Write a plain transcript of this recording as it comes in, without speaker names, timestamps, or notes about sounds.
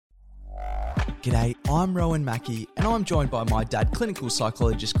G'day, I'm Rowan Mackey and I'm joined by my dad, clinical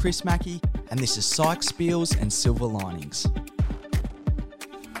psychologist Chris Mackey, and this is Psych Spiels and Silver Linings.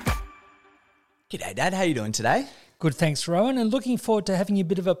 G'day Dad, how you doing today? Good, thanks Rowan, and looking forward to having a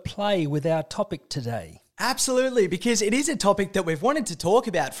bit of a play with our topic today. Absolutely, because it is a topic that we've wanted to talk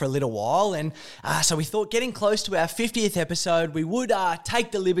about for a little while, and so we thought getting close to our 50th episode, we would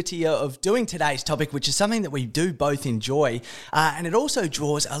take the liberty of doing today's topic, which is something that we do both enjoy, and it also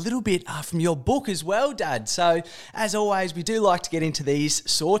draws a little bit from your book as well, Dad. So, as always, we do like to get into these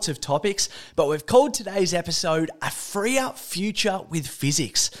sorts of topics, but we've called today's episode A Freer Future with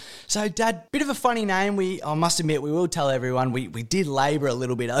Physics. So, Dad, bit of a funny name. I must admit, we will tell everyone, we did labour a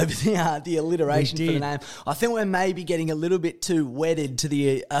little bit over the alliteration for the name. I think we're maybe getting a little bit too wedded to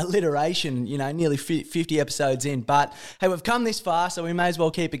the alliteration, nearly 50 episodes in. But hey, we've come this far, so we may as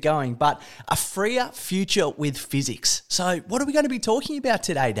well keep it going. But a freer future with physics. So what are we going to be talking about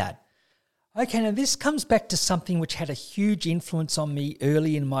today, Dad? Okay, now this comes back to something which had a huge influence on me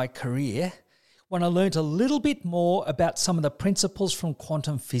early in my career when I learned a little bit more about some of the principles from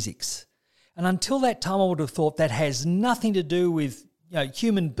quantum physics. And until that time, I would have thought that has nothing to do with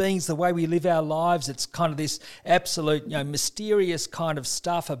human beings, the way we live our lives. It's kind of this absolute, mysterious kind of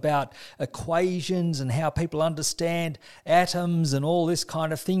stuff about equations and how people understand atoms and all this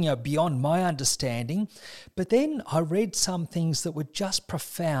kind of thing, beyond my understanding. But then I read some things that were just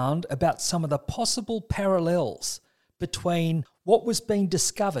profound about some of the possible parallels between what was being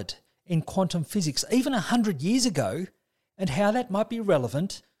discovered in quantum physics even 100 years ago and how that might be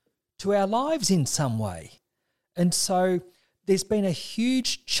relevant to our lives in some way. And so there's been a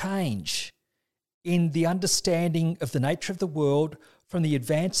huge change in the understanding of the nature of the world from the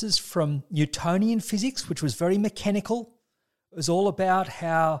advances from Newtonian physics, which was very mechanical. It was all about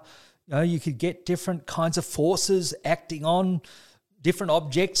how you could get different kinds of forces acting on different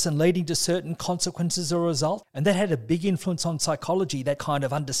objects and leading to certain consequences or results. And that had a big influence on psychology, that kind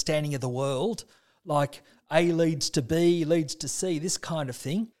of understanding of the world, like A leads to B, leads to C, this kind of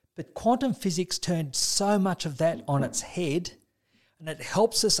thing. But quantum physics turned so much of that on its head, and it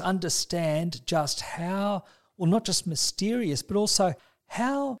helps us understand just how, not just mysterious, but also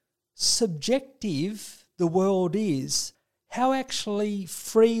how subjective the world is, how actually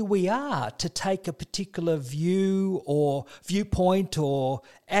free we are to take a particular view or viewpoint or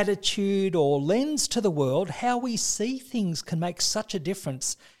attitude or lens to the world. How we see things can make such a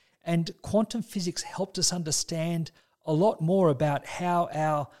difference. And quantum physics helped us understand a lot more about how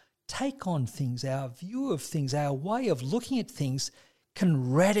our take on things, our view of things, our way of looking at things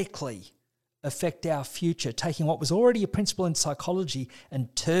can radically affect our future, taking what was already a principle in psychology and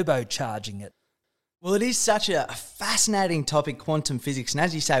turbocharging it. Well, it is such a fascinating topic, quantum physics, and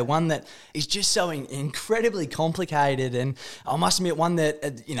as you say, one that is just so incredibly complicated, and I must admit, one that,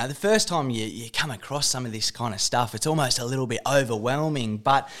 the first time you come across some of this kind of stuff, it's almost a little bit overwhelming,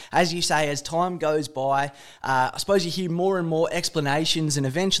 but as you say, as time goes by, I suppose you hear more and more explanations, and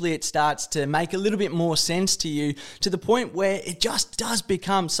eventually it starts to make a little bit more sense to you, to the point where it just does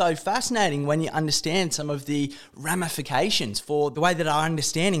become so fascinating when you understand some of the ramifications for the way that our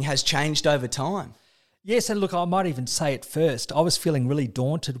understanding has changed over time. Yes, and look, I might even say it first. I was feeling really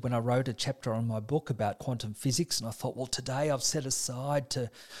daunted when I wrote a chapter on my book about quantum physics, and I thought, well, today I've set aside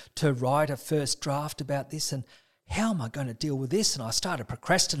to write a first draft about this, and how am I going to deal with this? And I started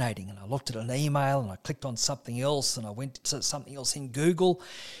procrastinating, and I looked at an email, and I clicked on something else, and I went to something else in Google,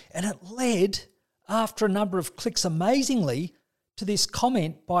 and it led, after a number of clicks, amazingly, to this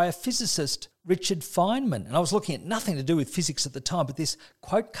comment by a physicist, Richard Feynman. And I was looking at nothing to do with physics at the time, but this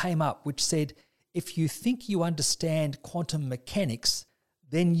quote came up which said, "If you think you understand quantum mechanics,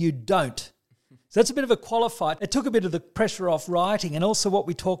 then you don't." So that's a bit of a qualifier. It took a bit of the pressure off writing, and also what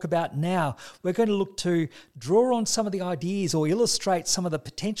we talk about now. We're going to look to draw on some of the ideas or illustrate some of the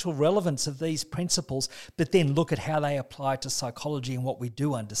potential relevance of these principles, but then look at how they apply to psychology and what we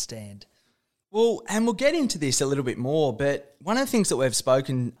do understand. Well, and we'll get into this a little bit more, but one of the things that we've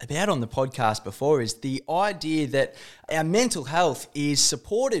spoken about on the podcast before is the idea that our mental health is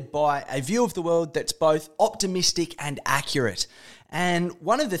supported by a view of the world that's both optimistic and accurate. And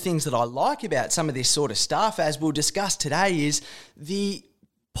one of the things that I like about some of this sort of stuff, as we'll discuss today, is the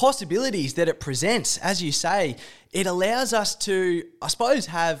possibilities that it presents. As you say, it allows us to, I suppose,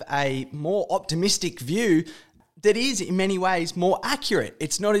 have a more optimistic view that is in many ways more accurate.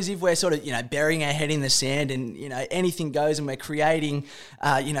 It's not as if we're sort of, burying our head in the sand and, anything goes and we're creating,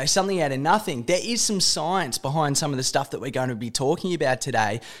 something out of nothing. There is some science behind some of the stuff that we're going to be talking about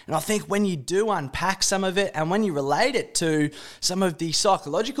today. And I think when you do unpack some of it and when you relate it to some of the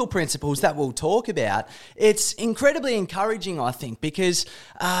psychological principles that we'll talk about, it's incredibly encouraging, I think, because,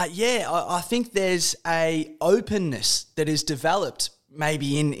 I think there's a openness that is developed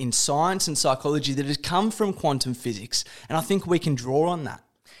maybe in science and psychology that has come from quantum physics. And I think we can draw on that.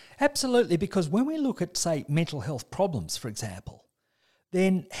 Absolutely, because when we look at, say, mental health problems, for example,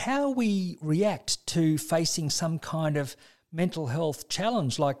 then how we react to facing some kind of mental health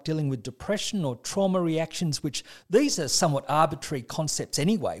challenge like dealing with depression or trauma reactions, which these are somewhat arbitrary concepts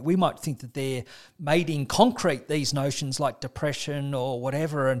anyway. We might think that they're made in concrete, these notions like depression or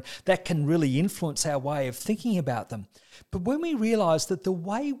whatever, and that can really influence our way of thinking about them. But when we realise that the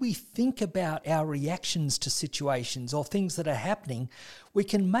way we think about our reactions to situations or things that are happening, we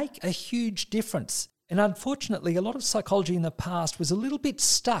can make a huge difference. And unfortunately, a lot of psychology in the past was a little bit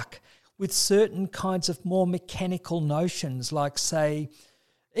stuck with certain kinds of more mechanical notions, like, say,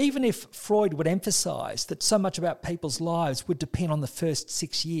 even if Freud would emphasise that so much about people's lives would depend on the first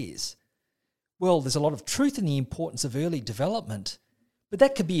 6 years. Well, there's a lot of truth in the importance of early development, but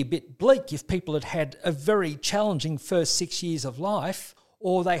that could be a bit bleak if people had had a very challenging first 6 years of life,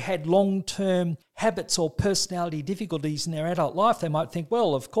 or they had long-term habits or personality difficulties in their adult life. They might think,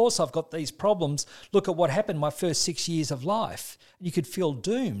 well, of course I've got these problems. Look at what happened my first 6 years of life. You could feel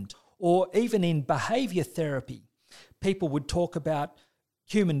doomed. Or even in behaviour therapy, people would talk about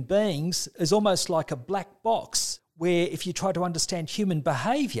human beings as almost like a black box, where if you try to understand human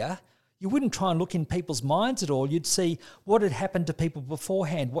behaviour, you wouldn't try and look in people's minds at all. You'd see what had happened to people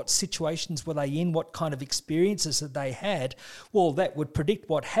beforehand, what situations were they in, what kind of experiences had they had. Well, that would predict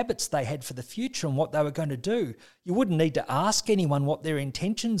what habits they had for the future and what they were going to do. You wouldn't need to ask anyone what their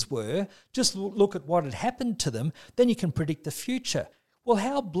intentions were. Just look at what had happened to them. Then you can predict the future. Well,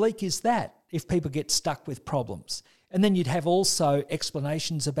 how bleak is that if people get stuck with problems? And then you'd have also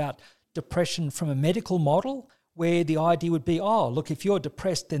explanations about depression from a medical model, where the idea would be, oh, look, if you're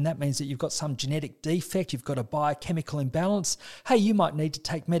depressed, then that means that you've got some genetic defect, you've got a biochemical imbalance. Hey, you might need to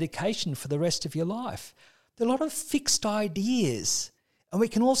take medication for the rest of your life. There are a lot of fixed ideas. And we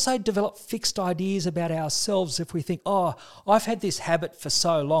can also develop fixed ideas about ourselves if we think, oh, I've had this habit for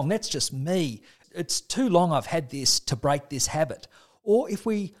so long, that's just me. It's too long I've had this to break this habit. Or if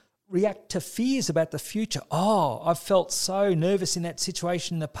we react to fears about the future, oh, I've felt so nervous in that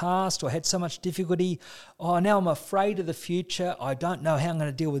situation in the past or had so much difficulty, oh, now I'm afraid of the future, I don't know how I'm going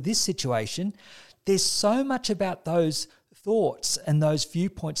to deal with this situation. There's so much about those thoughts and those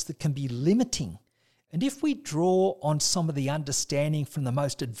viewpoints that can be limiting. And if we draw on some of the understanding from the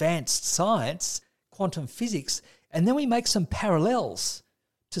most advanced science, quantum physics, and then we make some parallels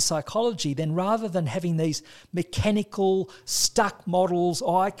to psychology, then rather than having these mechanical, stuck models,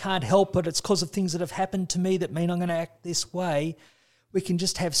 oh, I can't help it, it's because of things that have happened to me that mean I'm going to act this way, we can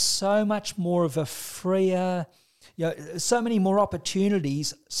just have so much more of a freer, so many more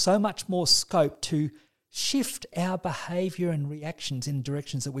opportunities, so much more scope to shift our behaviour and reactions in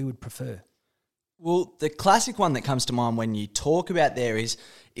directions that we would prefer. Well, the classic one that comes to mind when you talk about there is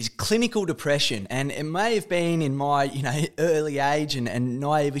clinical depression. And it may have been in my, early age and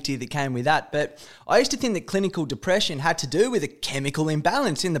naivety that came with that. But I used to think that clinical depression had to do with a chemical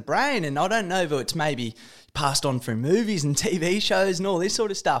imbalance in the brain. And I don't know if it's maybe passed on from movies and TV shows and all this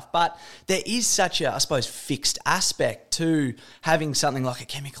sort of stuff. But there is such a, I suppose, fixed aspect to having something like a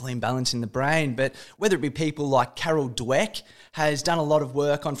chemical imbalance in the brain. But whether it be people like Carol Dweck has done a lot of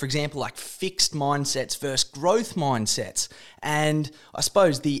work on, for example, like fixed mindsets versus growth mindsets. And I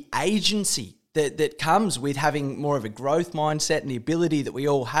suppose the agency that comes with having more of a growth mindset and the ability that we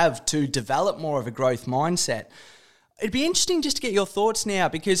all have to develop more of a growth mindset. It'd be interesting just to get your thoughts now,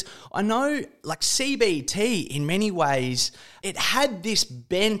 because I know like CBT in many ways, it had this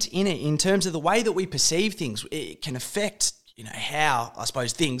bent in it in terms of the way that we perceive things. It can affect, how I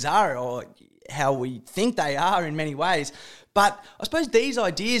suppose things are or how we think they are in many ways. But I suppose these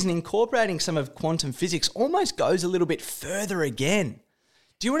ideas and incorporating some of quantum physics almost goes a little bit further again.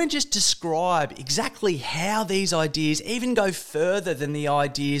 Do you want to just describe exactly how these ideas even go further than the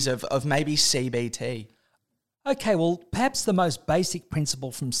ideas of maybe CBT? Okay, well, perhaps the most basic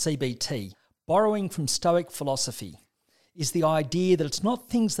principle from CBT, borrowing from Stoic philosophy, is the idea that it's not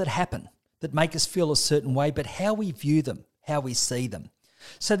things that happen that make us feel a certain way, but how we view them, how we see them.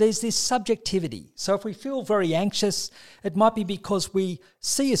 So there's this subjectivity. So if we feel very anxious, it might be because we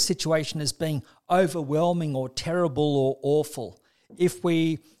see a situation as being overwhelming or terrible or awful. If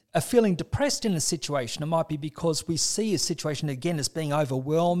we are feeling depressed in a situation, it might be because we see a situation again as being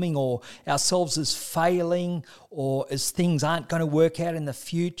overwhelming, or ourselves as failing, or as things aren't going to work out in the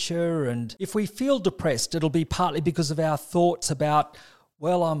future. And if we feel depressed, it'll be partly because of our thoughts about,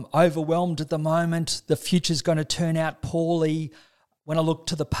 well, I'm overwhelmed at the moment, the future's going to turn out poorly. When I look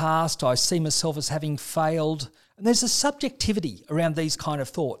to the past, I see myself as having failed. And there's a subjectivity around these kind of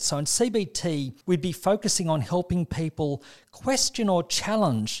thoughts. So in CBT, we'd be focusing on helping people question or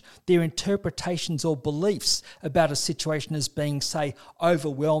challenge their interpretations or beliefs about a situation as being, say,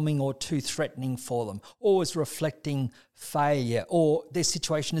 overwhelming or too threatening for them, or as reflecting failure, or their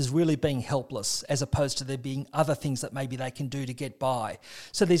situation as really being helpless, as opposed to there being other things that maybe they can do to get by.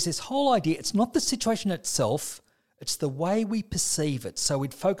 So there's this whole idea, it's not the situation itself, it's the way we perceive it. So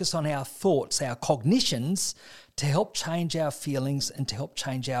we'd focus on our thoughts, our cognitions, to help change our feelings and to help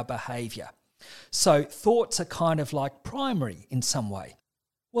change our behaviour. So thoughts are kind of like primary in some way.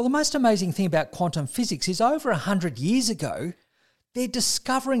 Well, the most amazing thing about quantum physics is over 100 years ago, they're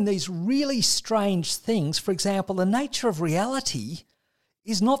discovering these really strange things. For example, the nature of reality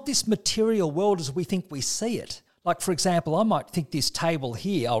is not this material world as we think we see it. Like, for example, I might think this table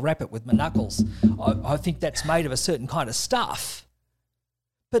here, I'll wrap it with my knuckles, I think that's made of a certain kind of stuff.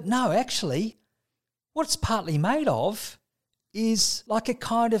 But no, actually, what it's partly made of is like a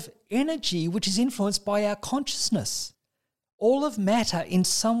kind of energy which is influenced by our consciousness. All of matter in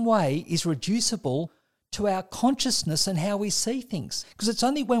some way is reducible to our consciousness and how we see things. Because it's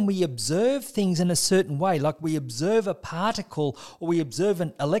only when we observe things in a certain way, like we observe a particle or we observe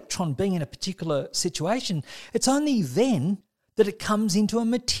an electron being in a particular situation, it's only then that it comes into a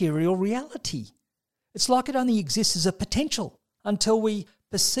material reality. It's like it only exists as a potential until we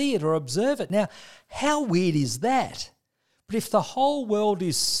perceive it or observe it. Now, how weird is that? But if the whole world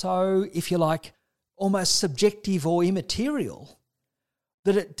is so, if you like, almost subjective or immaterial,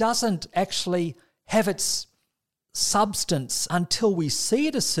 that it doesn't actually have its substance until we see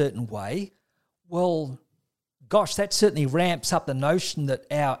it a certain way, well, gosh, that certainly ramps up the notion that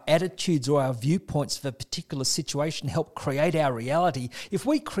our attitudes or our viewpoints of a particular situation help create our reality. If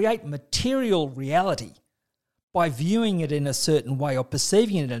we create material reality by viewing it in a certain way or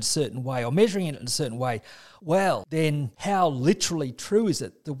perceiving it in a certain way or measuring it in a certain way, well, then how literally true is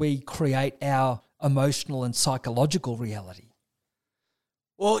it that we create our emotional and psychological reality?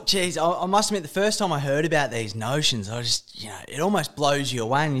 Well, geez, I must admit, the first time I heard about these notions, I just, it almost blows you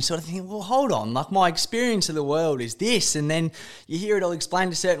away, and you sort of think, well, hold on, like my experience of the world is this, and then you hear it all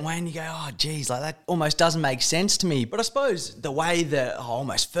explained a certain way, and you go, oh, geez, like that almost doesn't make sense to me. But I suppose the way that I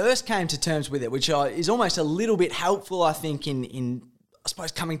almost first came to terms with it, which is almost a little bit helpful, I think, in I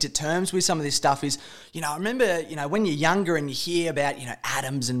suppose coming to terms with some of this stuff is, I remember, when you're younger and you hear about,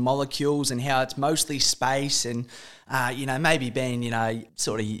 atoms and molecules and how it's mostly space and, maybe being,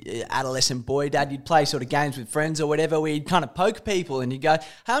 sort of adolescent boy dad, you'd play sort of games with friends or whatever where you'd kind of poke people and you'd go,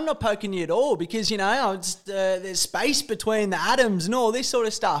 hey, I'm not poking you at all because, there's space between the atoms and all this sort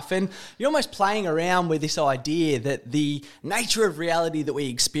of stuff. And you're almost playing around with this idea that the nature of reality that we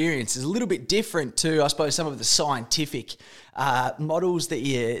experience is a little bit different to, I suppose, some of the scientific models that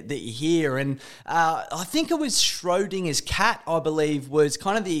you hear. And I think it was Schrodinger's cat, I believe, was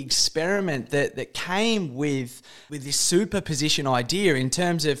kind of the experiment that came with this superposition idea, in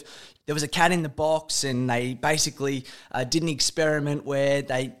terms of there was a cat in the box and they basically did an experiment where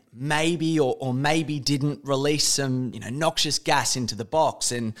they maybe or maybe didn't release some noxious gas into the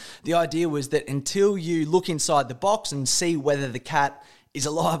box. And the idea was that until you look inside the box and see whether the cat is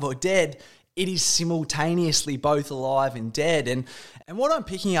alive or dead, it is simultaneously both alive and dead. And what I'm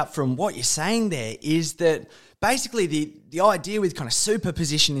picking up from what you're saying there is that basically the idea with kind of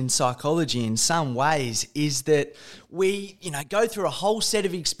superposition in psychology in some ways is that we, go through a whole set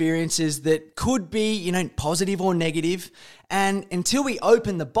of experiences that could be, positive or negative. And until we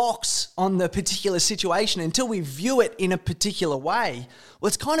open the box on the particular situation, until we view it in a particular way, well,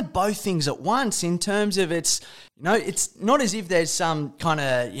 it's kind of both things at once in terms of it's not as if there's some kind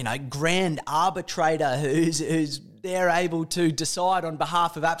of, grand arbitrator who's they're able to decide on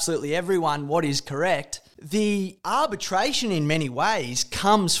behalf of absolutely everyone what is correct. The arbitration in many ways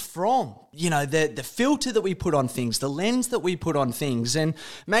comes from, the filter that we put on things, the lens that we put on things, and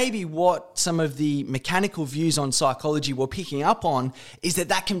maybe what some of the mechanical views on psychology were picking up on is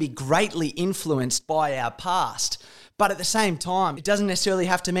that can be greatly influenced by our past. But at the same time, it doesn't necessarily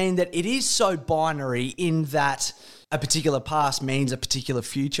have to mean that it is so binary in that a particular past means a particular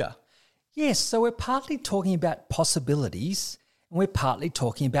future. Yes, so we're partly talking about possibilities and we're partly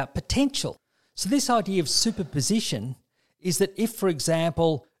talking about potential. So this idea of superposition is that if, for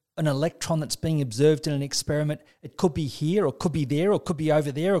example, an electron that's being observed in an experiment. It could be here, or it could be there, or it could be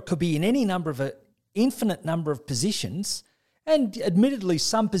over there, or it could be in any number of infinite number of positions. And admittedly,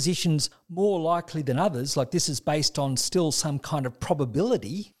 some positions more likely than others, like this is based on still some kind of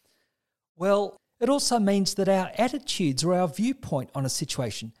probability. Well, it also means that our attitudes or our viewpoint on a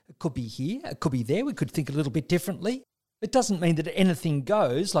situation, it could be here, it could be there, we could think a little bit differently. It doesn't mean that anything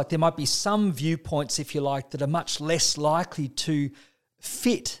goes, like there might be some viewpoints, if you like, that are much less likely to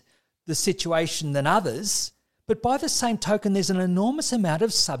fit the situation than others. But by the same token, there's an enormous amount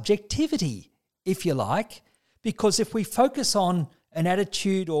of subjectivity, if you like, because if we focus on an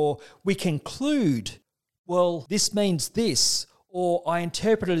attitude or we conclude, well, this means this, or I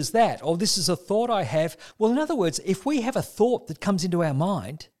interpret it as that, or this is a thought I have. Well, in other words, if we have a thought that comes into our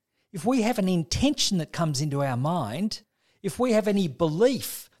mind, if we have an intention that comes into our mind, if we have any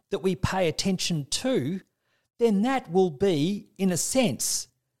belief that we pay attention to, then that will be, in a sense,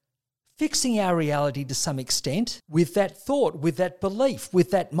 fixing our reality to some extent with that thought, with that belief, with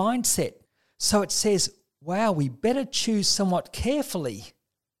that mindset. So it says, wow, we better choose somewhat carefully,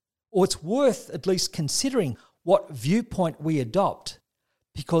 or it's worth at least considering what viewpoint we adopt,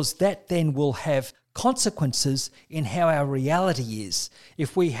 because that then will have consequences in how our reality is.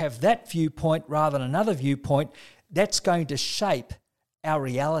 If we have that viewpoint rather than another viewpoint, that's going to shape our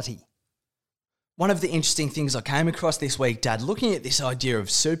reality. One of the interesting things I came across this week, Dad, looking at this idea of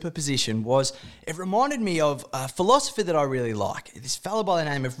superposition, was it reminded me of a philosopher that I really like, this fellow by the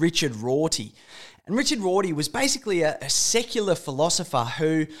name of Richard Rorty. And Richard Rorty was basically a secular philosopher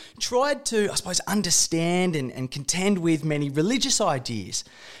who tried to, I suppose, understand and contend with many religious ideas.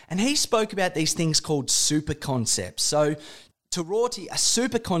 And he spoke about these things called super concepts. So to Rorty, a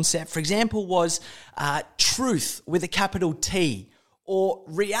super concept, for example, was truth with a capital T, or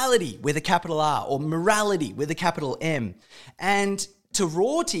reality with a capital R, or morality with a capital M. And to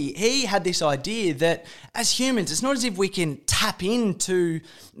Rorty, he had this idea that as humans, it's not as if we can tap into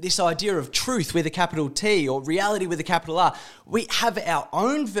this idea of truth with a capital T or reality with a capital R. We have our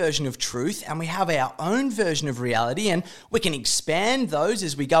own version of truth and we have our own version of reality, and we can expand those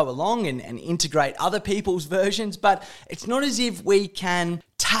as we go along and integrate other people's versions, but it's not as if we can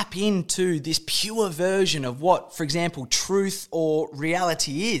tap into this pure version of what, for example, truth or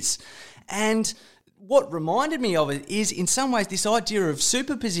reality is. And what reminded me of it is, in some ways, this idea of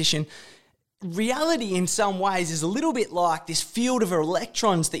superposition. Reality, in some ways, is a little bit like this field of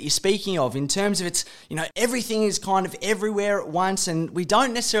electrons that you're speaking of, in terms of it's, everything is kind of everywhere at once, and we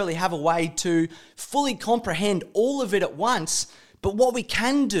don't necessarily have a way to fully comprehend all of it at once. But what we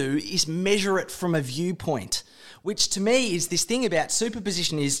can do is measure it from a viewpoint, which to me is this thing about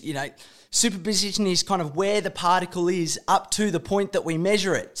superposition is, superposition is kind of where the particle is up to the point that we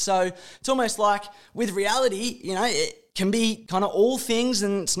measure it. So it's almost like with reality, it can be kind of all things,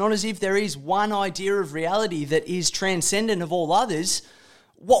 and it's not as if there is one idea of reality that is transcendent of all others.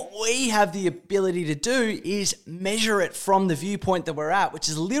 What we have the ability to do is measure it from the viewpoint that we're at, which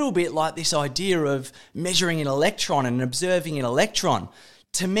is a little bit like this idea of measuring an electron and observing an electron.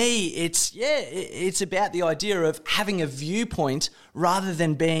 To me, it's about the idea of having a viewpoint rather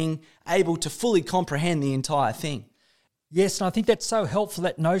than being able to fully comprehend the entire thing. Yes, and I think that's so helpful,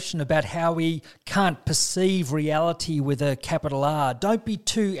 that notion about how we can't perceive reality with a capital R. Don't be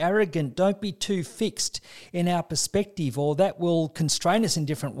too arrogant, don't be too fixed in our perspective, or that will constrain us in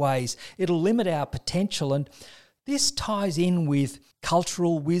different ways. It'll limit our potential. And this ties in with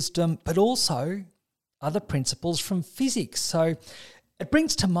cultural wisdom, but also other principles from physics. So it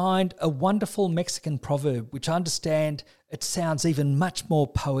brings to mind a wonderful Mexican proverb, which I understand it sounds even much more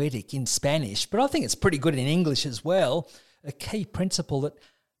poetic in Spanish, but I think it's pretty good in English as well. A key principle that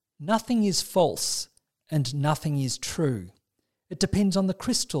nothing is false and nothing is true. It depends on the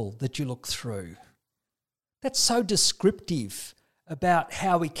crystal that you look through. That's so descriptive about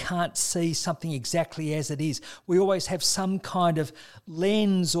how we can't see something exactly as it is. We always have some kind of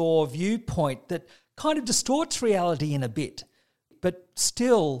lens or viewpoint that kind of distorts reality in a bit, but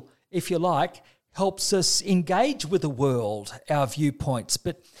still, if you like, helps us engage with the world, our viewpoints.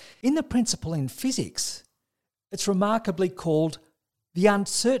 But in the principle in physics, it's remarkably called the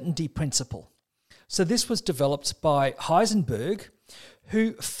uncertainty principle. So this was developed by Heisenberg,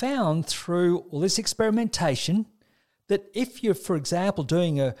 who found through all this experimentation that if you're, for example,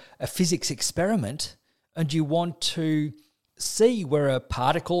 doing a physics experiment and you want to see where a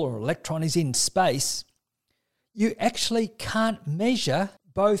particle or electron is in space, you actually can't measure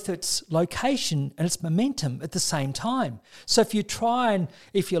both its location and its momentum at the same time. So if you try and,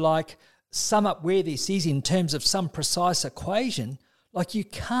 if you like, sum up where this is in terms of some precise equation, like you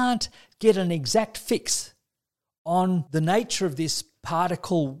can't get an exact fix on the nature of this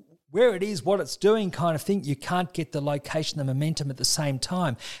particle where it is, what it's doing kind of thing. You can't get the location, the momentum at the same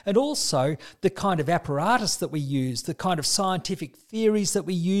time. And also the kind of apparatus that we use, the kind of scientific theories that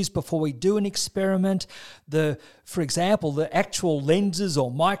we use before we do an experiment, for example, the actual lenses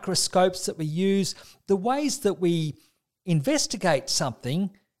or microscopes that we use, the ways that we investigate something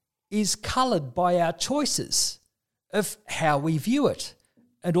is coloured by our choices of how we view it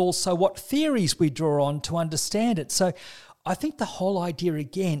and also what theories we draw on to understand it. So I think the whole idea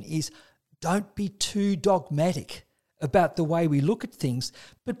again is don't be too dogmatic about the way we look at things.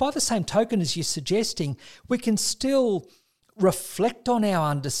 But by the same token, as you're suggesting, we can still reflect on our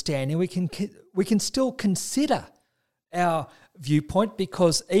understanding. We can still consider our viewpoint,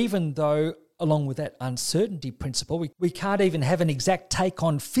 because even though along with that uncertainty principle, we can't even have an exact take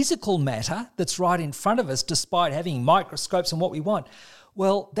on physical matter that's right in front of us despite having microscopes and what we want.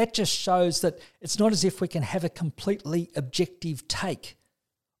 Well, that just shows that it's not as if we can have a completely objective take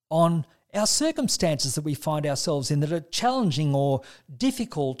on our circumstances that we find ourselves in that are challenging or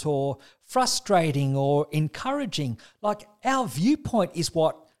difficult or frustrating or encouraging. Like, our viewpoint is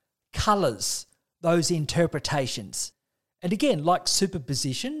what colours those interpretations. And again, like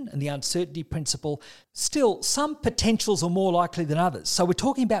superposition and the uncertainty principle, still some potentials are more likely than others. So we're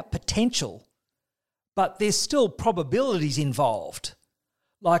talking about potential, but there's still probabilities involved.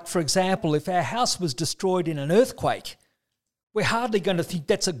 Like, for example, if our house was destroyed in an earthquake, we're hardly going to think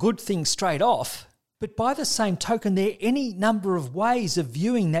that's a good thing straight off. But by the same token, there are any number of ways of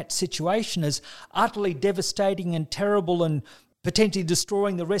viewing that situation as utterly devastating and terrible and potentially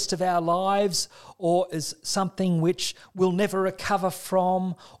destroying the rest of our lives, or as something which we'll never recover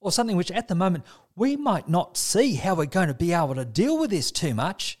from, or something which at the moment we might not see how we're going to be able to deal with this too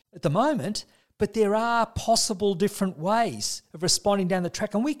much at the moment. But there are possible different ways of responding down the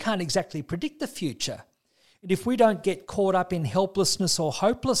track, and we can't exactly predict the future. And if we don't get caught up in helplessness or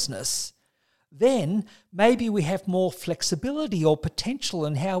hopelessness, then maybe we have more flexibility or potential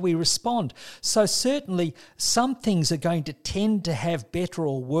in how we respond. So certainly some things are going to tend to have better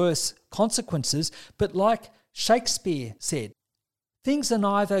or worse consequences, but like Shakespeare said, things are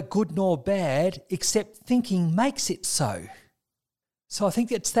neither good nor bad, except thinking makes it so. So I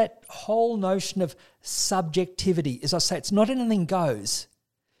think it's that whole notion of subjectivity. As I say, it's not anything goes.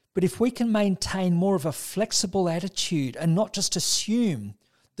 But if we can maintain more of a flexible attitude and not just assume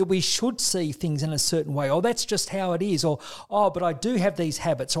that we should see things in a certain way, or that's just how it is, or, oh, but I do have these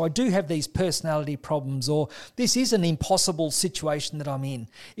habits, or I do have these personality problems, or this is an impossible situation that I'm in.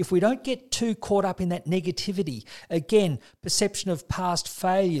 If we don't get too caught up in that negativity, again, perception of past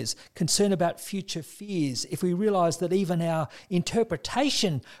failures, concern about future fears, if we realise that even our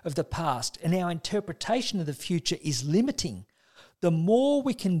interpretation of the past and our interpretation of the future is limiting, the more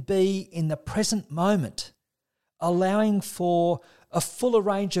we can be in the present moment, allowing for a fuller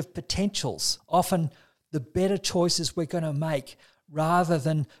range of potentials, often the better choices we're going to make, rather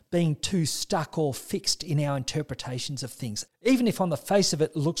than being too stuck or fixed in our interpretations of things. Even if on the face of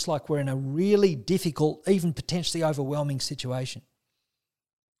it looks like we're in a really difficult, even potentially overwhelming situation.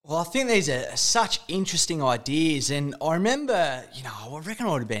 Well, I think these are such interesting ideas, and I remember, I reckon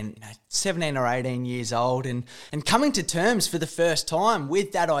I would have been 17 or 18 years old and coming to terms for the first time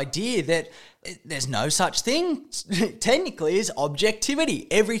with that idea that there's no such thing technically as objectivity.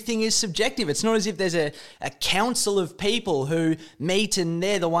 Everything is subjective. It's not as if there's a council of people who meet and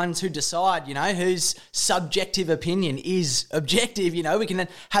they're the ones who decide, whose subjective opinion is objective. We can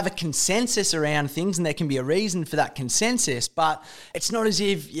have a consensus around things and there can be a reason for that consensus, but it's not as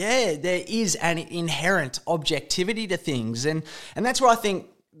if, there is an inherent objectivity to things. And that's where I think,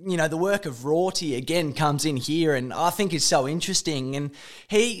 the work of Rorty again comes in here, and I think is so interesting. And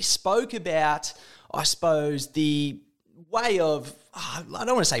he spoke about, I suppose, the way of, I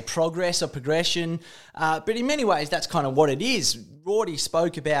don't want to say progress or progression, but in many ways that's kind of what it is. Rorty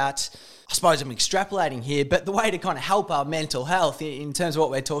spoke about, I suppose I'm extrapolating here, but the way to kind of help our mental health in terms of what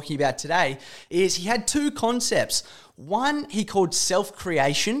we're talking about today is he had two concepts. One he called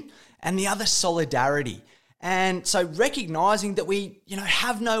self-creation and the other solidarity. And so recognizing that we,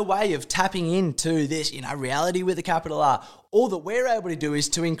 have no way of tapping into this, reality with a capital R. All that we're able to do is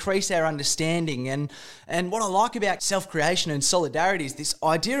to increase our understanding. And what I like about self-creation and solidarity is this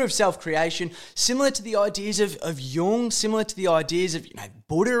idea of self-creation, similar to the ideas of Jung, similar to the ideas of,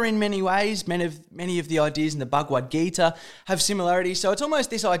 Buddha in many ways. Many of the ideas in the Bhagavad Gita have similarities. So it's almost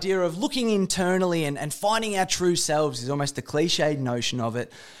this idea of looking internally and finding our true selves is almost the cliched notion of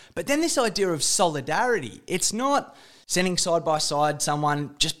it. But then this idea of solidarity, it's not sending side by side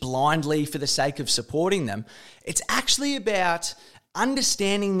someone just blindly for the sake of supporting them. It's actually about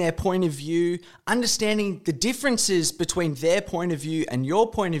understanding their point of view, understanding the differences between their point of view and your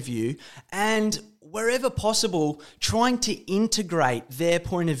point of view, and wherever possible, trying to integrate their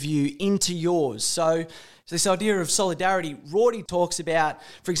point of view into yours. So this idea of solidarity, Rorty talks about,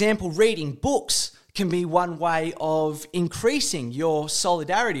 for example, reading books can be one way of increasing your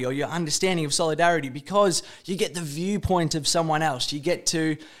solidarity or your understanding of solidarity, because you get the viewpoint of someone else. You get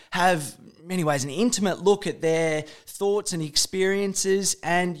to have, in many ways, an intimate look at their thoughts and experiences,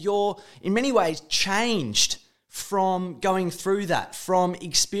 and you're in many ways changed from going through that, from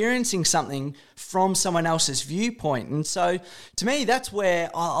experiencing something from someone else's viewpoint. And so to me, that's where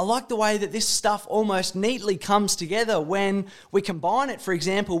I like the way that this stuff almost neatly comes together when we combine it, for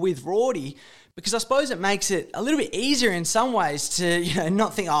example, with Rorty, because I suppose it makes it a little bit easier in some ways to,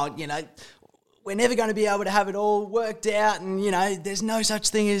 not think, we're never going to be able to have it all worked out, and, there's no such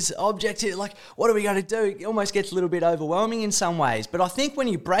thing as objective. Like, what are we going to do? It almost gets a little bit overwhelming in some ways. But I think when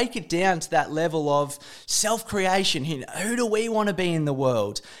you break it down to that level of self-creation, who do we want to be in the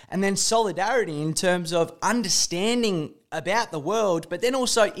world? And then solidarity in terms of understanding about the world, but then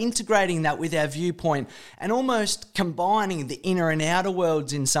also integrating that with our viewpoint and almost combining the inner and outer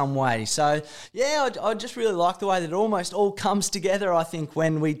worlds in some way. So yeah, I just really like the way that it almost all comes together, I think,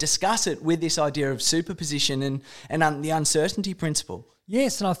 when we discuss it with this idea of superposition and the uncertainty principle.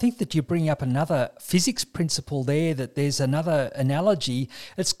 Yes, and I think that you bring up another physics principle there, that there's another analogy.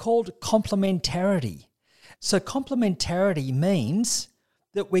 It's called complementarity. So complementarity means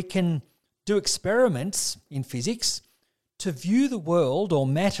that we can do experiments in physics to view the world, or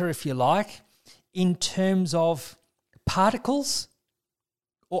matter if you like, in terms of particles,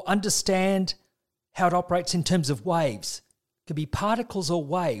 or understand how it operates in terms of waves. It could be particles or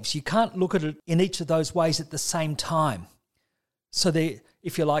waves. You can't look at it in each of those ways at the same time. So they're,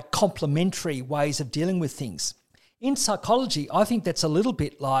 if you like, complementary ways of dealing with things. In psychology, I think that's a little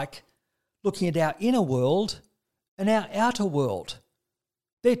bit like looking at our inner world and our outer world.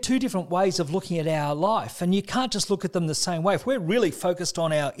 They're two different ways of looking at our life, and you can't just look at them the same way. If we're really focused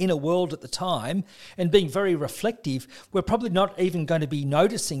on our inner world at the time and being very reflective, we're probably not even going to be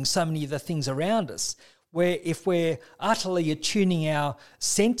noticing so many of the things around us. Where if we're utterly attuning our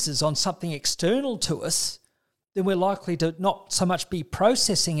senses on something external to us, then we're likely to not so much be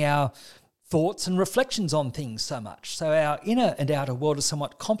processing our thoughts and reflections on things so much. So our inner and outer world are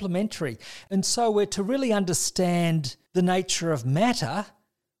somewhat complementary. And so we're to really understand the nature of matter,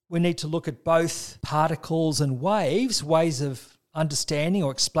 we need to look at both particles and waves, ways of understanding or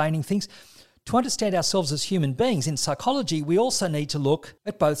explaining things. To understand ourselves as human beings in psychology, we also need to look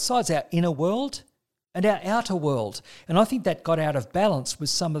at both sides, our inner world and our outer world. And I think that got out of balance with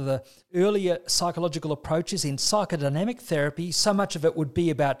some of the earlier psychological approaches in psychodynamic therapy. So much of it would be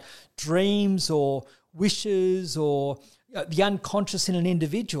about dreams or wishes or the unconscious in an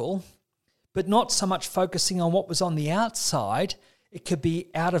individual, but not so much focusing on what was on the outside. It could be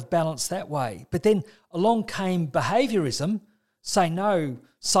out of balance that way. But then along came behaviorism, saying, no,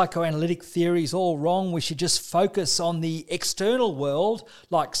 psychoanalytic theory is all wrong. We should just focus on the external world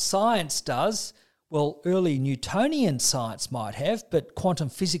like science does. Well, early Newtonian science might have, but quantum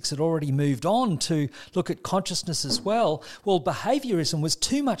physics had already moved on to look at consciousness as well. Well, behaviorism was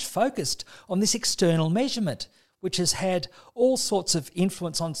too much focused on this external measurement, which has had all sorts of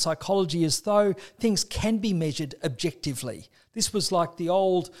influence on psychology as though things can be measured objectively. This was like the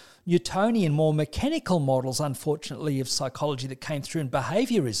old Newtonian, more mechanical models, unfortunately, of psychology that came through in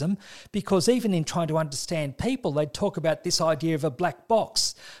behaviorism, because even in trying to understand people, they'd talk about this idea of a black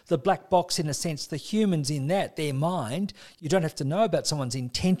box. The black box, in a sense, the humans in that, their mind, you don't have to know about someone's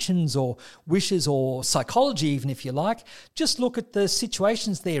intentions or wishes or psychology, even if you like. Just look at the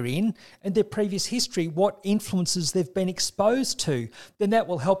situations they're in and their previous history, what influences they've been exposed to. Then that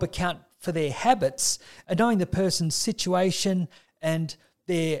will help account for their habits, and knowing the person's situation and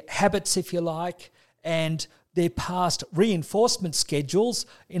their habits, if you like, and their past reinforcement schedules.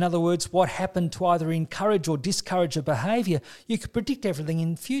 In other words, what happened to either encourage or discourage a behaviour. You could predict everything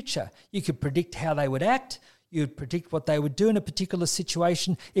in future. You could predict how they would act. You'd predict what they would do in a particular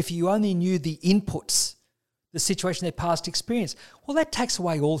situation if you only knew the inputs, the situation, their past experience. Well, that takes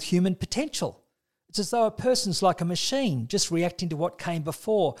away all human potential. It's as though a person's like a machine, just reacting to what came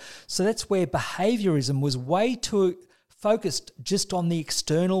before. So that's where behaviourism was way too focused just on the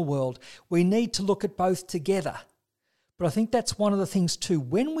external world. We need to look at both together. But I think that's one of the things too.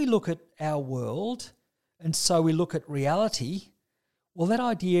 When we look at our world, and so we look at reality, well, that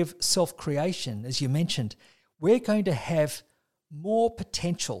idea of self-creation, as you mentioned, we're going to have more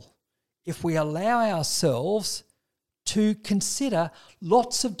potential if we allow ourselves to consider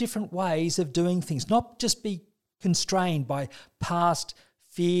lots of different ways of doing things, not just be constrained by past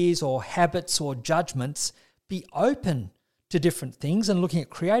fears or habits or judgments, be open to different things and looking at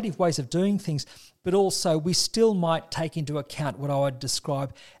creative ways of doing things, but also we still might take into account what I would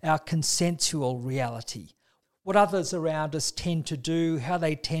describe our consensual reality, what others around us tend to do, how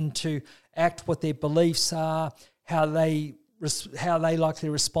they tend to act, what their beliefs are, how they likely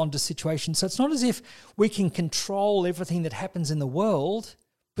respond to situations. So it's not as if we can control everything that happens in the world,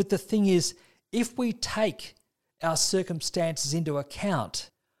 but the thing is, if we take our circumstances into account,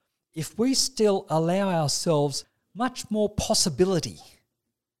 if we still allow ourselves much more possibility,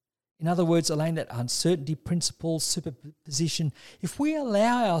 in other words, allowing that uncertainty principle, superposition, if we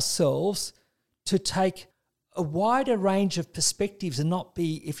allow ourselves to take a wider range of perspectives and not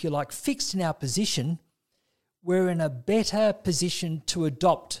be, if you like, fixed in our position, we're in a better position to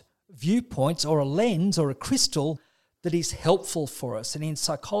adopt viewpoints or a lens or a crystal that is helpful for us. And in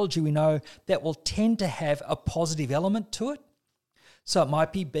psychology, we know that will tend to have a positive element to it. So it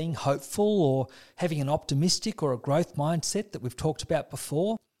might be being hopeful or having an optimistic or a growth mindset that we've talked about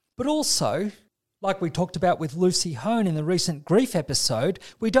before. But also, like we talked about with Lucy Hone in the recent grief episode,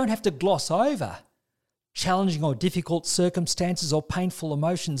 we don't have to gloss over challenging or difficult circumstances or painful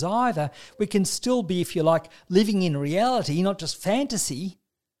emotions either. We can still be, if you like, living in reality, not just fantasy,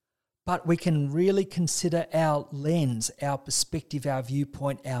 but we can really consider our lens, our perspective, our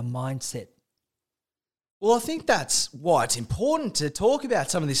viewpoint, our mindset. Well, I think that's why it's important to talk about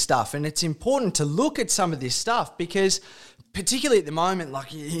some of this stuff, and it's important to look at some of this stuff because particularly at the moment,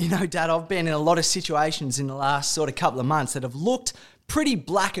 like, you know, Dad, I've been in a lot of situations in the last sort of couple of months that have looked pretty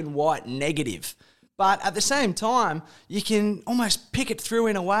black and white negative. But at the same time, you can almost pick it through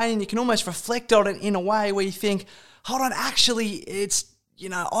in a way and you can almost reflect on it in a way where you think, hold on, actually, it's, you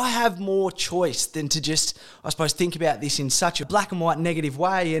know, I have more choice than to just, I suppose, think about this in such a black and white negative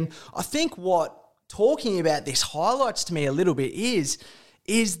way. And I think what talking about this highlights to me a little bit is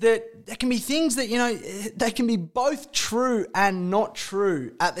that there can be things that, you know, they can be both true and not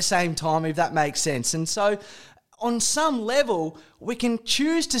true at the same time, if that makes sense. And so on some level, we can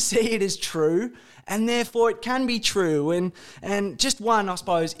choose to see it as true, and therefore it can be true. And just one, I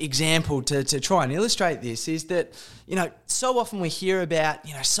suppose, example to try and illustrate this is that, you know, so often we hear about,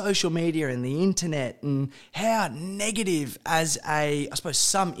 you know, social media and the internet and how negative as I suppose,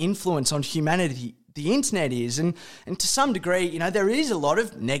 some influence on humanity the internet is, and to some degree, you know, there is a lot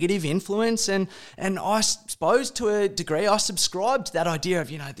of negative influence, and I suppose to a degree I subscribe to that idea of,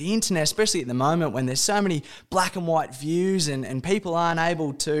 you know, the internet, especially at the moment when there's so many black and white views and people aren't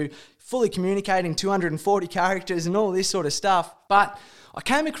able to fully communicate in 240 characters and all this sort of stuff. But I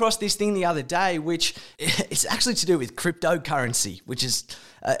came across this thing the other day, which is actually to do with cryptocurrency, which is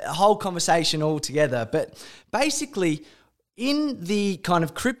a whole conversation altogether. But basically, in the kind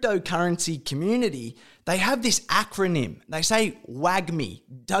of cryptocurrency community, they have this acronym. They say WAGMI,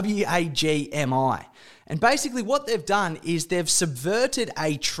 W-A-G-M-I. And basically what they've done is they've subverted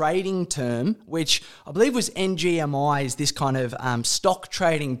a trading term, which I believe was NGMI, is this kind of stock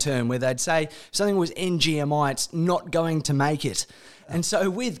trading term where they'd say if something was NGMI, it's not going to make it. And so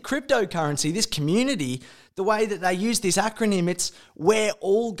with cryptocurrency, this community, the way that they use this acronym, it's we're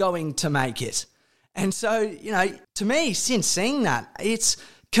all going to make it. And so, you know, to me, since seeing that, it's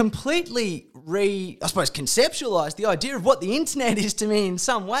completely conceptualized the idea of what the internet is to me in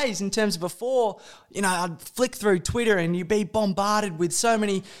some ways, in terms of before, you know, I'd flick through Twitter and you'd be bombarded with so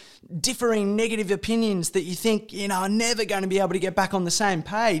many differing negative opinions that you think, you know, are never going to be able to get back on the same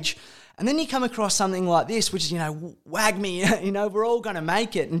page. And then you come across something like this, which is, you know, WAGMI, you know, we're all going to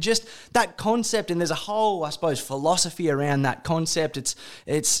make it. And just that concept, and there's a whole, I suppose, philosophy around that concept.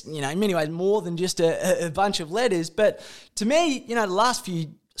 It's you know, in many ways more than just a bunch of letters. But to me, you know, the last few,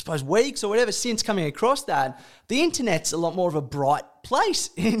 I suppose, weeks or whatever since coming across that, the internet's a lot more of a bright place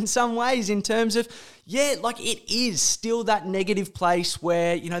in some ways, in terms of, yeah, like it is still that negative place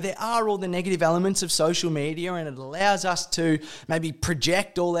where, you know, there are all the negative elements of social media, and it allows us to maybe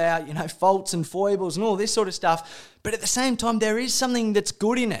project all our, you know, faults and foibles and all this sort of stuff. But at the same time, there is something that's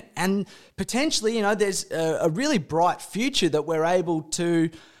good in it. And potentially, you know, there's a really bright future that we're able to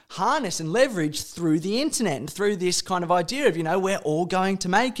harness and leverage through the internet and through this kind of idea of, you know, we're all going to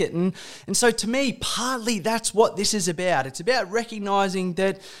make it. And so to me, partly that's what this is about. It's about recognizing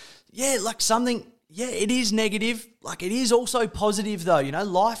that, yeah, like something, yeah, it is negative. Like it is also positive though. You know,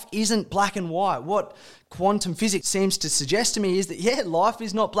 life isn't black and white. What quantum physics seems to suggest to me is that, yeah, life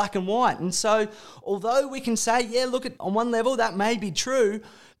is not black and white. And so although we can say, yeah, look, on one level that may be true,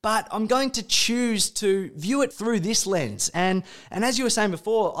 but I'm going to choose to view it through this lens. And as you were saying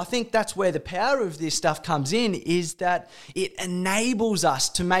before, I think that's where the power of this stuff comes in, is that it enables us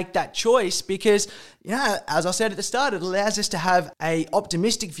to make that choice because, as I said at the start, it allows us to have an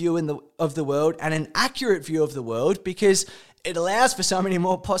optimistic view of the world and an accurate view of the world because it allows for so many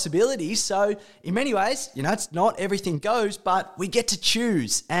more possibilities. So in many ways, it's not everything goes, but we get to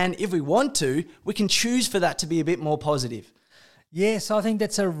choose. And if we want to, we can choose for that to be a bit more positive. Yes, I think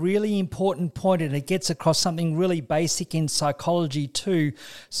that's a really important point, and it gets across something really basic in psychology too.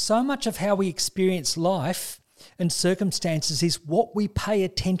 So much of how we experience life and circumstances is what we pay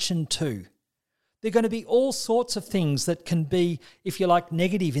attention to. There are going to be all sorts of things that can be, if you like,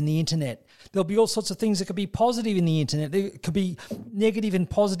 negative in the internet. There'll be all sorts of things that could be positive in the internet. There could be negative and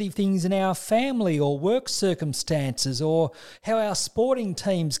positive things in our family or work circumstances or how our sporting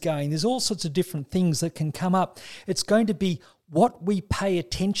team's going. There's all sorts of different things that can come up. It's going to be what we pay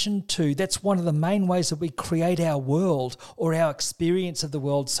attention to. That's one of the main ways that we create our world or our experience of the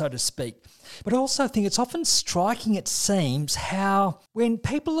world, so to speak. But I also think it's often striking, it seems, how when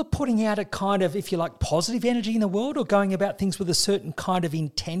people are putting out a kind of, if you like, positive energy in the world or going about things with a certain kind of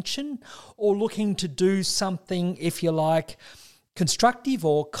intention or looking to do something, if you like, constructive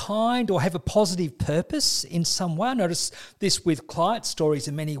or kind or have a positive purpose in some way. I notice this with client stories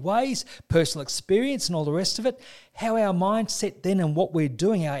in many ways, personal experience and all the rest of it, how our mindset then and what we're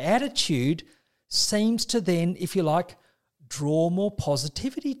doing, our attitude seems to then, if you like, draw more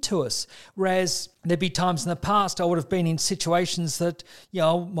positivity to us. Whereas there'd be times in the past I would have been in situations that,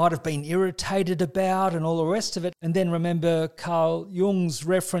 might have been irritated about and all the rest of it. And then remember Carl Jung's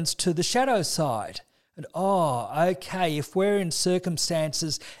reference to the shadow side. And, okay, if we're in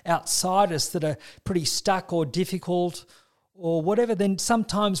circumstances outside us that are pretty stuck or difficult or whatever, then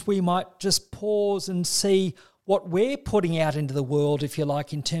sometimes we might just pause and see what we're putting out into the world, if you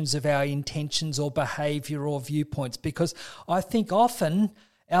like, in terms of our intentions or behaviour or viewpoints. Because I think often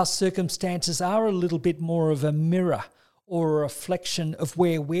our circumstances are a little bit more of a mirror or a reflection of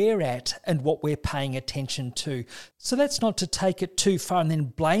where we're at and what we're paying attention to. So that's not to take it too far and then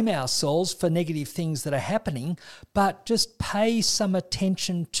blame ourselves for negative things that are happening, but just pay some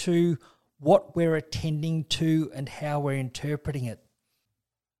attention to what we're attending to and how we're interpreting it.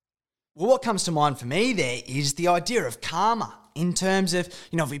 Well, what comes to mind for me there is the idea of karma. In terms of,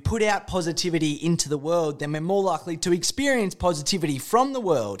 if we put out positivity into the world, then we're more likely to experience positivity from the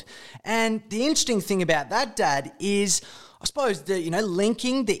world. And the interesting thing about that, Dad, is I suppose that,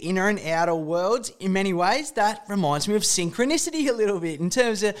 linking the inner and outer worlds in many ways, that reminds me of synchronicity a little bit in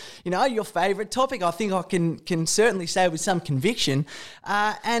terms of, your favourite topic. I think I can certainly say with some conviction.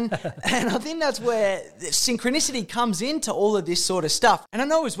 And I think that's where synchronicity comes into all of this sort of stuff. And I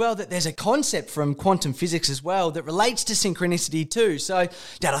know as well that there's a concept from quantum physics as well that relates to synchronicity too. So,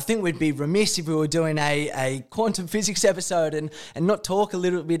 Dad, I think we'd be remiss if we were doing a quantum physics episode and not talk a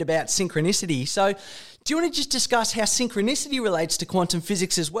little bit about synchronicity. So, do you want to just discuss how synchronicity relates to quantum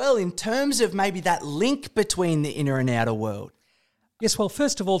physics as well in terms of maybe that link between the inner and outer world? Yes, well,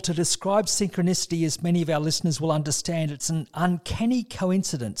 first of all, to describe synchronicity, as many of our listeners will understand, it's an uncanny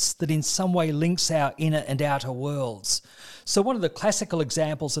coincidence that in some way links our inner and outer worlds. So one of the classical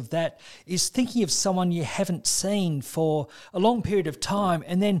examples of that is thinking of someone you haven't seen for a long period of time,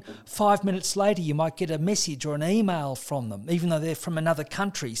 and then 5 minutes later you might get a message or an email from them, even though they're from another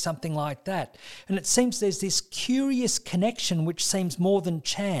country, something like that. And it seems there's this curious connection which seems more than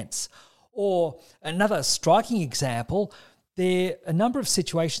chance. Or another striking example, there are a number of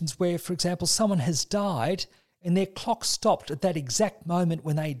situations where, for example, someone has died and their clock stopped at that exact moment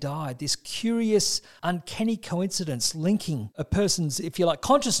when they died. This curious, uncanny coincidence linking a person's, if you like,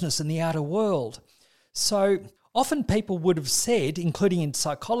 consciousness in the outer world. So often people would have said, including in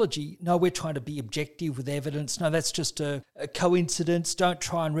psychology, no, we're trying to be objective with evidence. No, that's just a coincidence. Don't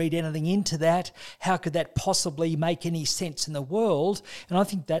try and read anything into that. How could that possibly make any sense in the world? And I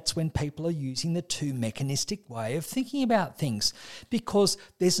think that's when people are using the too mechanistic way of thinking about things, because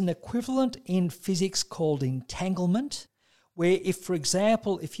there's an equivalent in physics called entanglement, where if, for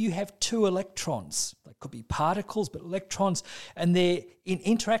example, if you have two electrons, they could be particles, but electrons, and they're in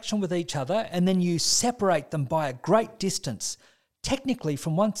interaction with each other, and then you separate them by a great distance, technically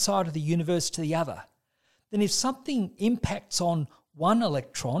from one side of the universe to the other, then if something impacts on one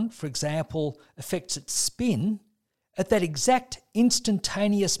electron, for example, affects its spin, at that exact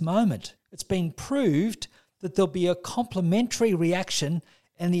instantaneous moment, it's been proved that there'll be a complementary reaction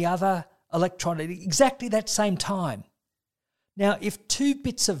in the other electron at exactly that same time. Now, if two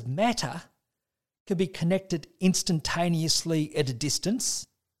bits of matter can be connected instantaneously at a distance,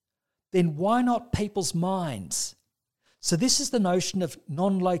 then why not people's minds? So this is the notion of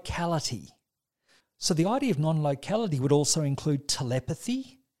non-locality. So the idea of non-locality would also include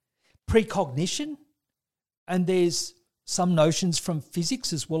telepathy, precognition, and there's some notions from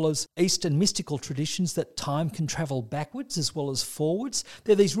physics as well as Eastern mystical traditions that time can travel backwards as well as forwards.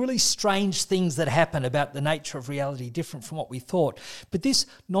 There are these really strange things that happen about the nature of reality different from what we thought. But this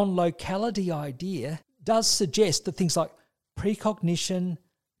non-locality idea does suggest that things like precognition,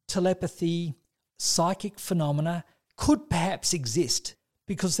 telepathy, psychic phenomena could perhaps exist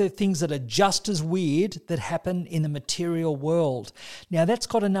because they're things that are just as weird that happen in the material world. Now, that's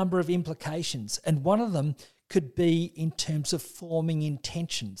got a number of implications, and one of them could be in terms of forming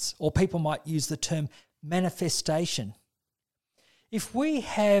intentions, or people might use the term manifestation. If we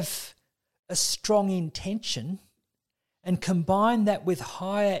have a strong intention and combine that with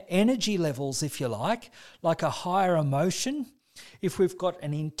higher energy levels, if you like a higher emotion, if we've got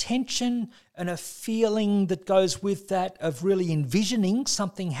an intention and a feeling that goes with that of really envisioning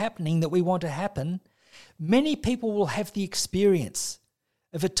something happening that we want to happen, many people will have the experience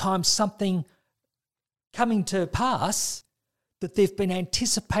of at times something coming to pass that they've been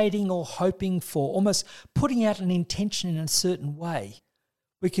anticipating or hoping for, almost putting out an intention in a certain way.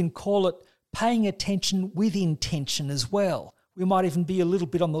 We can call it paying attention with intention as well. We might even be a little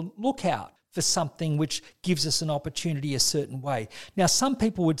bit on the lookout for something which gives us an opportunity a certain way. Now, some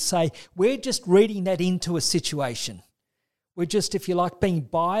people would say we're just reading that into a situation. We're just, if you like, being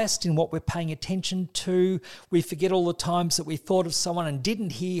biased in what we're paying attention to. We forget all the times that we thought of someone and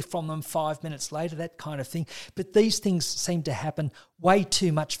didn't hear from them 5 minutes later, that kind of thing. But these things seem to happen way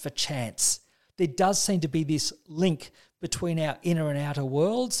too much for chance. There does seem to be this link between our inner and outer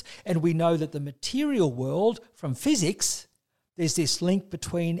worlds, and we know that the material world, from physics, there's this link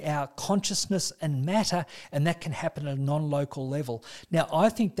between our consciousness and matter, and that can happen at a non-local level. Now, I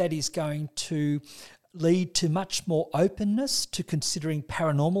think that is going to lead to much more openness to considering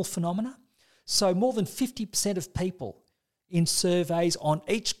paranormal phenomena. So more than 50% of people in surveys on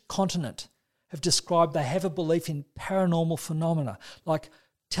each continent have described they have a belief in paranormal phenomena like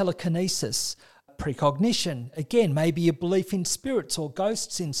telekinesis, precognition, again, maybe a belief in spirits or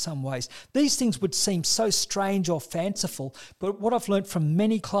ghosts in some ways. These things would seem so strange or fanciful, but what I've learned from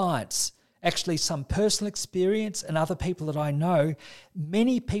many clients, actually some personal experience and other people that I know,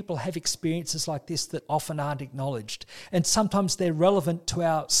 many people have experiences like this that often aren't acknowledged. And sometimes they're relevant to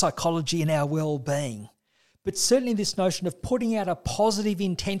our psychology and our well-being. But certainly this notion of putting out a positive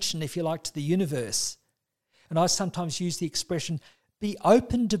intention, if you like, to the universe. And I sometimes use the expression, be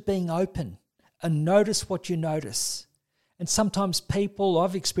open to being open and notice what you notice. And sometimes people,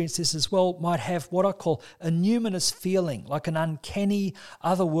 I've experienced this as well, might have what I call a numinous feeling, like an uncanny,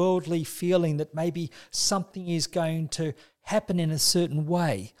 otherworldly feeling that maybe something is going to happen in a certain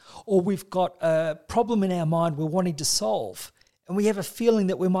way. Or we've got a problem in our mind we're wanting to solve, and we have a feeling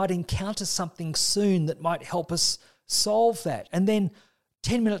that we might encounter something soon that might help us solve that. And then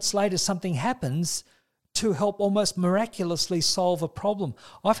 10 minutes later, something happens to help almost miraculously solve a problem.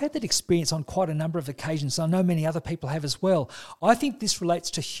 I've had that experience on quite a number of occasions. I know many other people have as well. I think this relates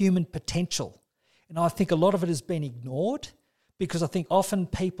to human potential. And I think a lot of it has been ignored because I think often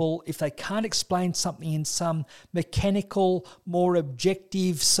people, if they can't explain something in some mechanical, more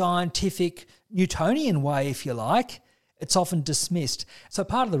objective, scientific, Newtonian way, if you like, it's often dismissed. So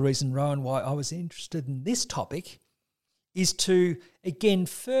part of the reason, Rowan, why I was interested in this topic is to, again,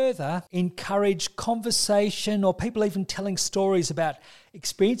 further encourage conversation or people even telling stories about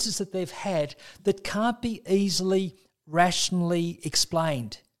experiences that they've had that can't be easily, rationally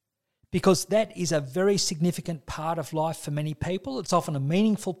explained. Because that is a very significant part of life for many people. It's often a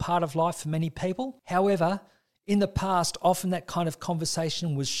meaningful part of life for many people. However, in the past, often that kind of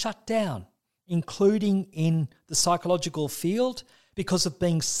conversation was shut down, including in the psychological field, because of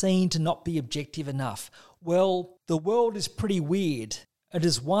being seen to not be objective enough. Well, the world is pretty weird. And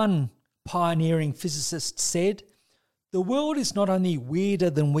as one pioneering physicist said, the world is not only weirder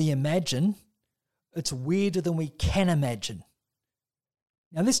than we imagine, it's weirder than we can imagine.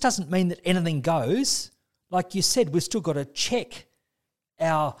 Now, this doesn't mean that anything goes. Like you said, we've still got to check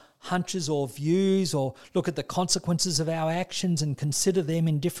our hunches or views or look at the consequences of our actions and consider them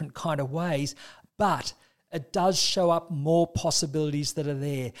in different kind of ways. But it does show up more possibilities that are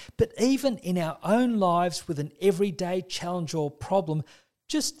there. But even in our own lives with an everyday challenge or problem,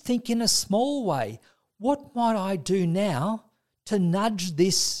 just think in a small way, what might I do now to nudge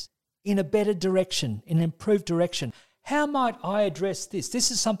this in a better direction, in an improved direction? How might I address this?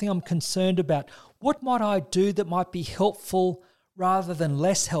 This is something I'm concerned about. What might I do that might be helpful rather than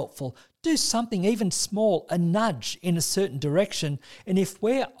less helpful. Do something even small, a nudge in a certain direction. And if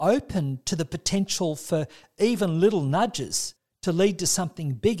we're open to the potential for even little nudges to lead to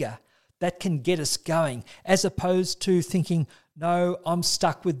something bigger, that can get us going, as opposed to thinking, no, I'm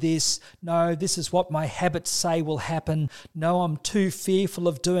stuck with this. No, this is what my habits say will happen. No, I'm too fearful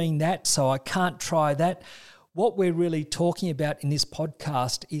of doing that, so I can't try that. What we're really talking about in this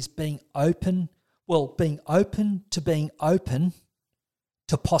podcast is being open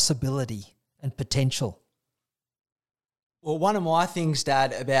to possibility and potential. Well, one of my things,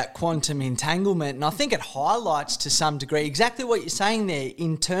 Dad, about quantum entanglement, and I think it highlights to some degree exactly what you're saying there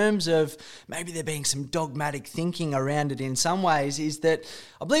in terms of maybe there being some dogmatic thinking around it in some ways, is that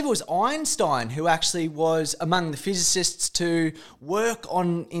I believe it was Einstein who actually was among the physicists to work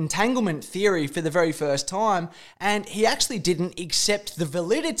on entanglement theory for the very first time, and he actually didn't accept the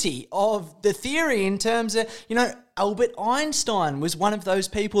validity of the theory in terms of, Albert Einstein was one of those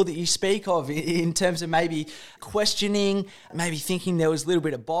people that you speak of in terms of maybe questioning, maybe thinking there was a little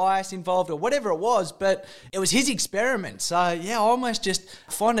bit of bias involved or whatever it was, but it was his experiment. So yeah, I almost just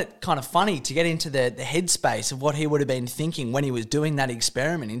find it kind of funny to get into the headspace of what he would have been thinking when he was doing that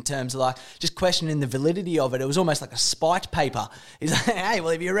experiment in terms of like just questioning the validity of it. It was almost like a spite paper. He's like, hey, well,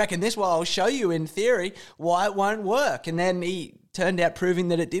 if you reckon this, well, I'll show you in theory why it won't work. And then he turned out proving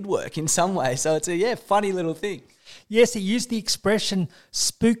that it did work in some way. So it's a funny little thing. Yes, he used the expression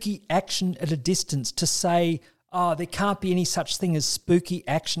spooky action at a distance to say, there can't be any such thing as spooky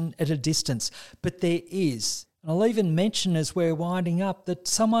action at a distance. But there is. And I'll even mention as we're winding up that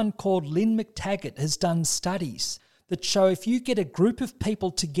someone called Lynn McTaggart has done studies that show if you get a group of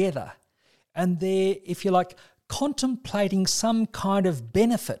people together and they're, if you like, contemplating some kind of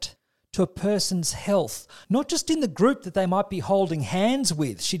benefit to a person's health, not just in the group that they might be holding hands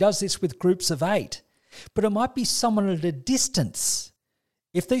with. She does this with groups of 8. But it might be someone at a distance.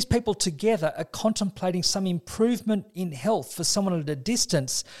 If these people together are contemplating some improvement in health for someone at a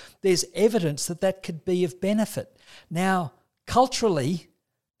distance, there's evidence that that could be of benefit. Now, culturally,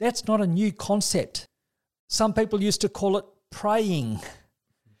 that's not a new concept. Some people used to call it praying.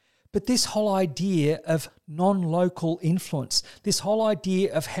 But this whole idea of non-local influence, this whole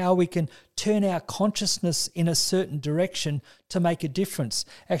idea of how we can turn our consciousness in a certain direction to make a difference.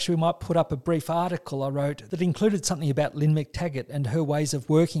 Actually, we might put up a brief article I wrote that included something about Lynn McTaggart and her ways of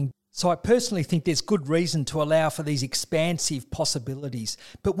working. So I personally think there's good reason to allow for these expansive possibilities.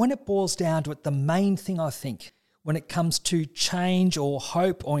 But when it boils down to it, the main thing I think when it comes to change or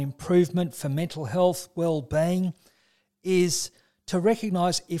hope or improvement for mental health, well-being, is to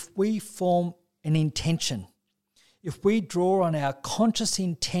recognise if we form an intention, if we draw on our conscious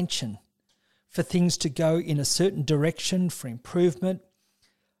intention for things to go in a certain direction for improvement,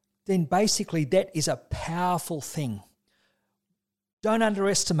 then basically that is a powerful thing. Don't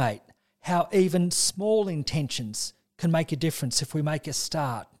underestimate how even small intentions can make a difference if we make a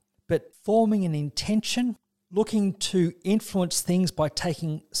start. But forming an intention, looking to influence things by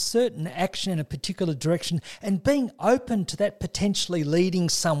taking certain action in a particular direction and being open to that potentially leading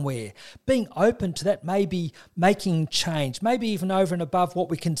somewhere, being open to that maybe making change, maybe even over and above what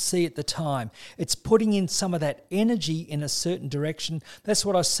we can see at the time. It's putting in some of that energy in a certain direction. That's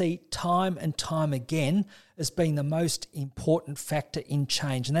what I see time and time again as being the most important factor in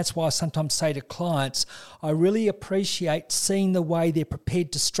change. And that's why I sometimes say to clients, I really appreciate seeing the way they're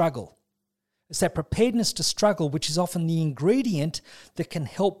prepared to struggle. It's that preparedness to struggle, which is often the ingredient that can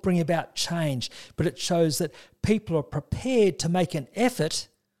help bring about change. But it shows that people are prepared to make an effort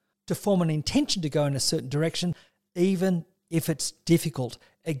to form an intention to go in a certain direction, even if it's difficult.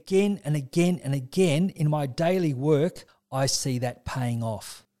 Again and again and again in my daily work, I see that paying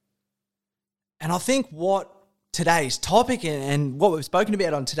off. And I think what today's topic and what we've spoken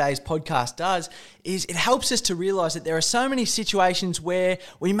about on today's podcast does is it helps us to realise that there are so many situations where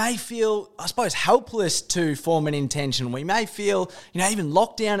we may feel, I suppose, helpless to form an intention. We may feel, even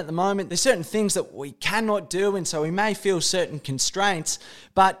locked down at the moment. There's certain things that we cannot do, and so we may feel certain constraints.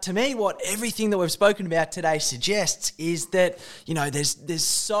 But to me, what everything that we've spoken about today suggests is that, there's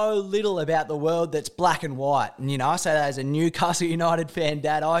so little about the world that's black and white. And, I say that as a Newcastle United fan,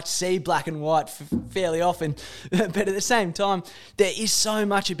 Dad. I see black and white fairly often. But at the same time, there is so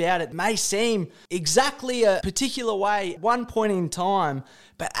much about it. It may seem exactly a particular way at one point in time,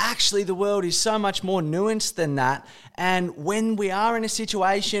 but actually the world is so much more nuanced than that. And when we are in a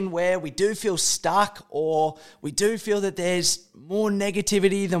situation where we do feel stuck or we do feel that there's more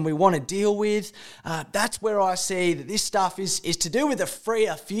negativity than we want to deal with, that's where I see that this stuff is to do with a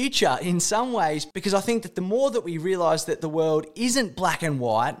freer future in some ways, because I think that the more that we realise that the world isn't black and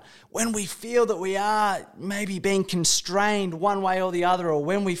white, when we feel that we are maybe maybe being constrained one way or the other, or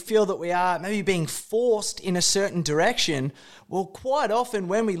when we feel that we are maybe being forced in a certain direction, well, quite often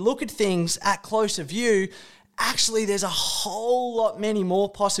when we look at things at closer view, actually there's a whole lot many more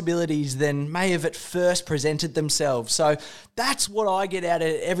possibilities than may have at first presented themselves. So that's what I get out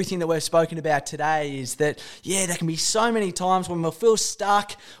of everything that we've spoken about today, is that, yeah, there can be so many times when we'll feel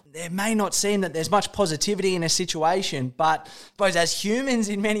stuck. There may not seem that there's much positivity in a situation, but I suppose as humans,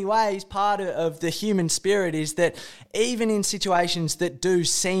 in many ways, part of the human spirit is that even in situations that do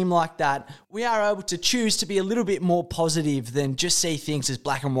seem like that, we are able to choose to be a little bit more positive than just see things as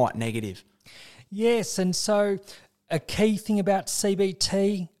black and white negative. Yes, and so a key thing about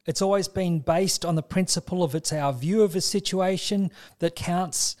CBT, it's always been based on the principle of it's our view of a situation that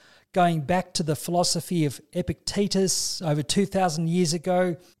counts, going back to the philosophy of Epictetus over 2,000 years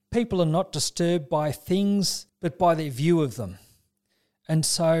ago. People are not disturbed by things, but by their view of them. And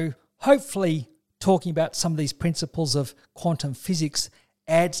so hopefully talking about some of these principles of quantum physics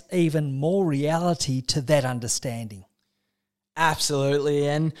adds even more reality to that understanding. Absolutely.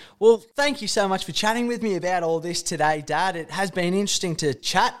 And well, thank you so much for chatting with me about all this today, Dad. It has been interesting to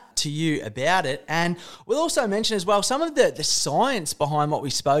chat to you about it. And we'll also mention as well, some of the science behind what we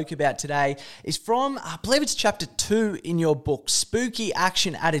spoke about today is from, I believe it's chapter 2 in your book, Spooky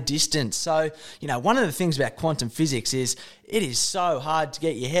Action at a Distance. So, one of the things about quantum physics is it is so hard to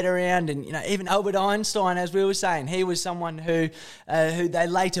get your head around. And, even Albert Einstein, as we were saying, he was someone who they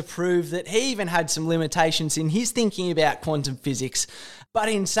later proved that he even had some limitations in his thinking about quantum physics. But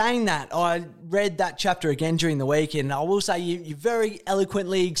in saying that, I read that chapter again during the week, and I will say you very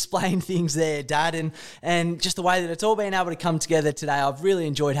eloquently explained things there, Dad, and just the way that it's all been able to come together today. I've really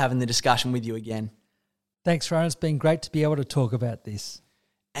enjoyed having the discussion with you again. Thanks, Rowan. It's been great to be able to talk about this.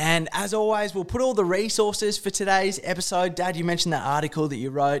 And as always, we'll put all the resources for today's episode. Dad, you mentioned that article that you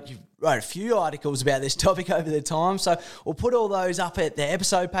wrote. You wrote a few articles about this topic over the time. So we'll put all those up at the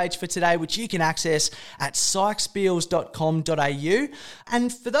episode page for today, which you can access at sykespeals.com.au.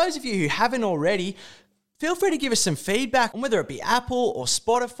 And for those of you who haven't already, feel free to give us some feedback on whether it be Apple or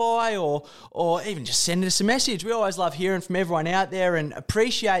Spotify or even just send us a message. We always love hearing from everyone out there and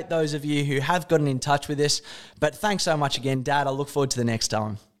appreciate those of you who have gotten in touch with us. But thanks so much again, Dad. I look forward to the next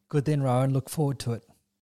time. Good then, Rowan. Look forward to it.